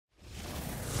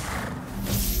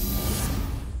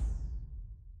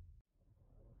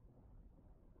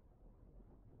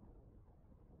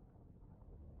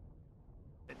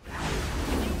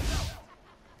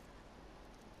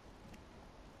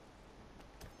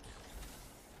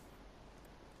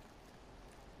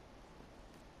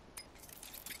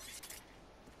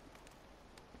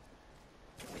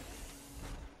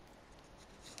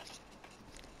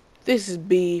This is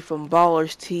B from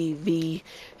Ballers TV,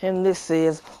 and this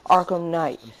is Arkham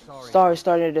Knight. Sorry,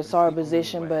 started at a sorry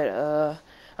position, but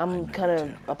I'm kind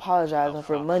of apologizing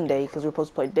for Monday because we're supposed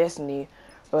to play Destiny,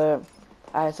 but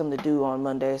I had something to do on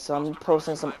Monday, so I'm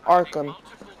posting some Arkham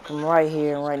from right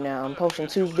here and right now. I'm posting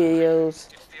 2 videos.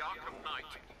 It's the Arkham Knight.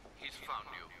 He's found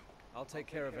you. I'll take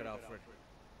care of it, Alfred.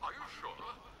 Are you sure?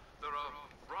 There are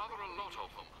rather a lot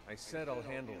of them. I said I'll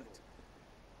handle it.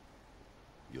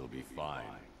 You'll be fine.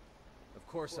 Of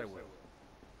course I will.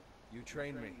 You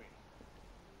trained me.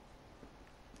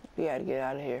 We gotta get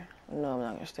out of here. No, I'm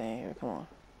not gonna stay in here. Come on.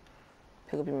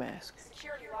 Pick up your mask.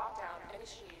 Security lockdown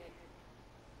initiated.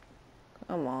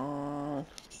 Come on.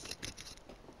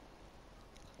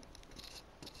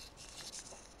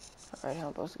 Alright, how am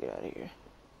I supposed to get out of here?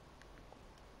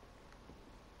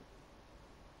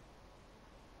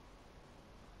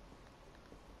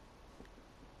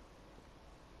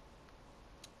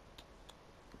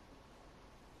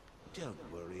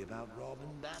 Don't worry about Robin,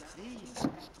 Batsy.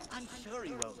 I'm sure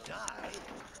he won't die.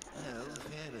 No,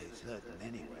 fairly certain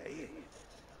anyway.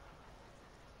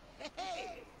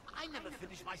 Hey, I never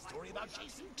finished my story about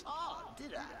Jason Todd,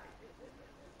 did I?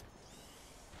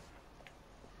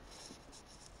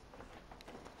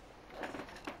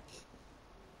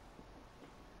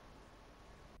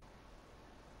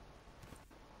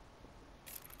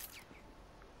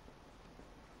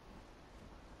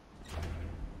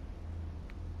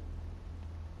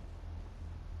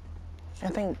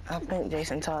 I think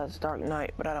Jason Todd's Dark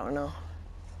Knight, but I don't know.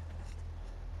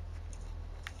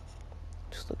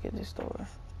 Just look at this door.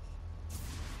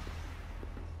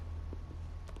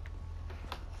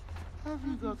 Have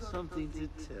you got something to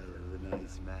tell the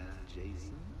nice man,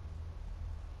 Jason?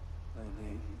 My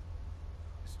name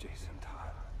is Jason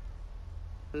Todd.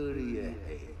 Who do you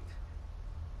hate?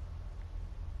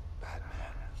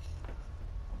 Batman.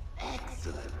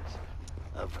 Excellent.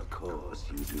 Of course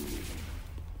you do.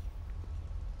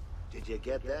 Did you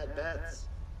get that, Bats?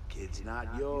 Kid's not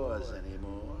yours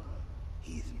anymore.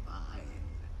 He's mine.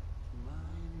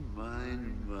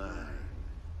 Mine.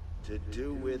 To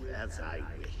do with as I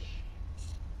wish.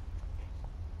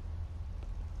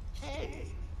 Hey,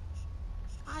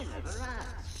 I never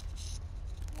asked.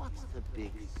 What's the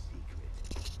big secret?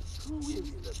 Who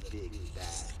is the big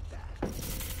bad bat?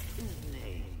 His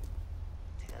name.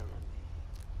 Tell me.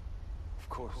 Of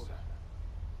course.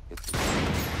 It's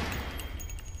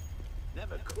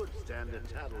Never could stand a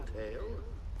tattletale.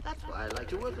 That's why I like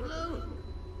to work alone.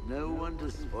 No one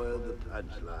to spoil the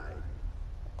punchline.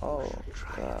 Oh,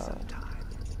 Try it sometime.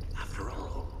 After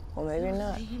all, well, maybe you've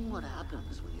not. seen what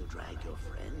happens when you drag your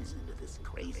friends into this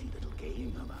crazy little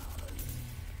game of ours.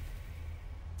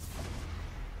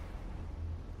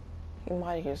 He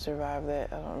might have survived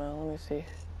that. I don't know. Let me see.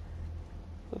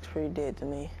 Looks pretty dead to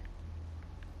me.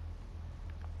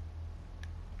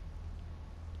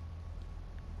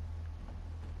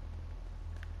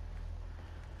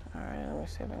 Alright, let me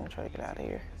see if I can try to get out of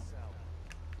here.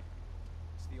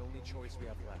 It's the only choice we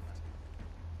have left.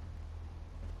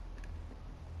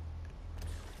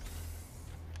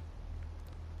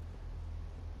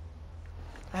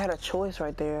 I had a choice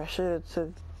right there. I should have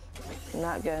took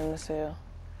not got in the cell.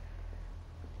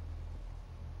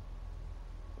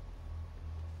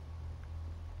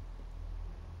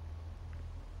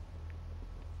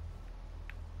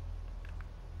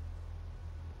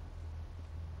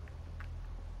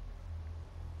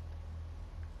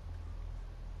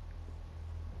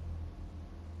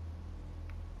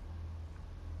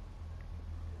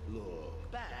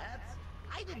 Look, Bats,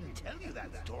 I didn't tell you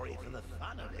that story for the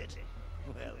fun of it.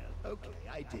 Well, okay,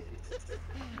 I did.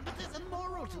 But there's a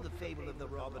moral to the fable of the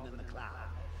robin and the clown.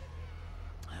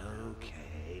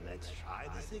 Okay, let's try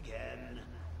this again.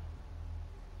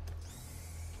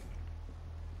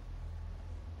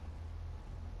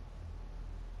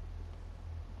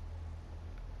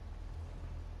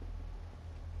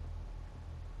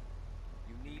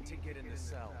 You need to get in the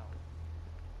cell.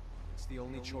 It's the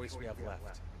only choice we have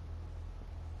left.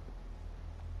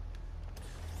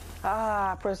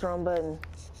 Ah, I pressed the wrong button.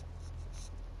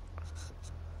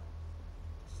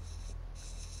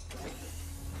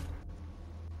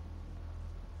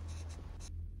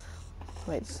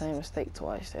 Made the same mistake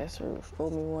twice. That's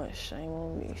fooled me once. Shame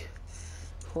on me.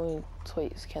 Fool me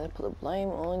twice. Can I put the blame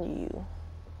on you?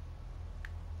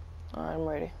 Alright, I'm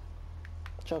ready.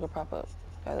 Joker pop up.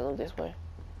 Gotta look this way.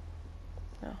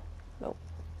 No. Nope.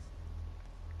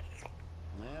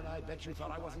 Well, I bet you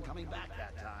thought I wasn't coming back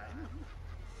that time.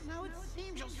 Now it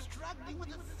seems you're struggling with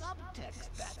the subtext,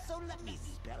 Bat, so let me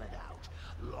spell it out.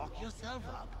 Lock yourself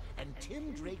up, and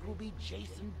Tim Drake will be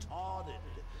Jason Todded.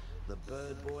 The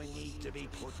bird boy needs to be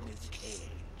put in his cage.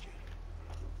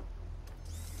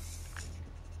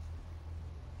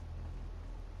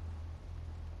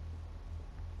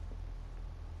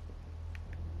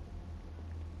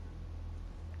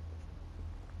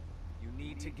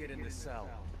 to get in the cell.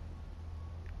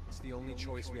 It's the only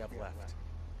choice we have left.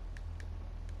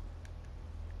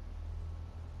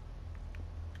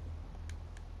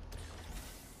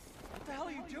 What the hell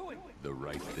are you doing? The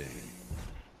right thing.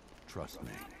 Trust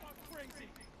me. Crazy.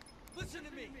 Listen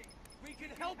to me. We can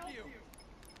help you.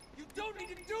 You don't need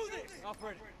to do this.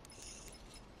 Alfred.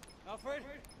 Alfred.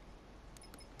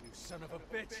 You son of a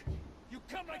bitch. You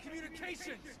cut my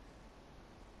communications.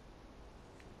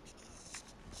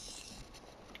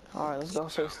 Alright, let's go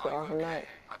fix the ARKHAM Knight.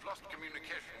 I've lost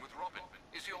communication with Robin.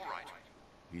 Is he all right?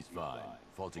 He's fine.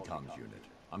 Faulty comms unit.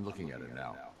 I'm looking at it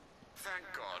now. Thank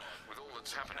God. With all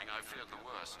that's happening, I feared the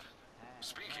worst.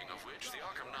 Speaking of which, the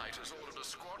ARKHAM Knight has ordered a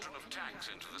squadron of tanks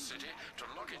into the city to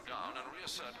lock it down and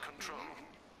reassert control.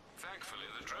 Thankfully,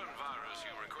 the drone virus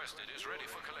you requested is ready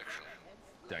for collection.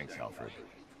 Thanks, Alfred.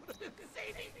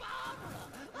 Saving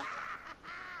Barbara!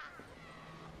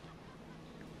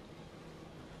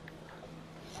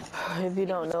 If you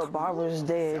don't know, Barbara's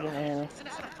dead, and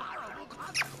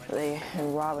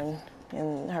Robin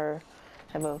and her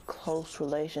have a close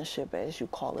relationship, as you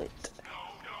call it.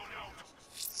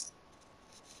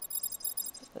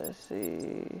 Let's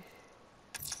see,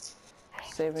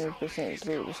 70%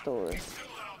 through the story.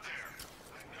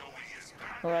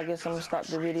 Well, I guess I'm gonna stop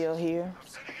the video here.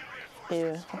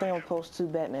 Yeah, I think I'm gonna post 2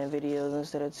 Batman videos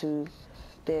instead of 2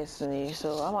 Destiny.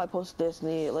 So I might post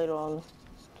Destiny later on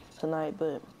tonight,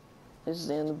 but this is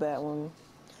the end of Batwoman.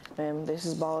 And this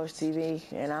is Ballers TV,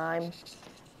 and I'm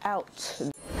out.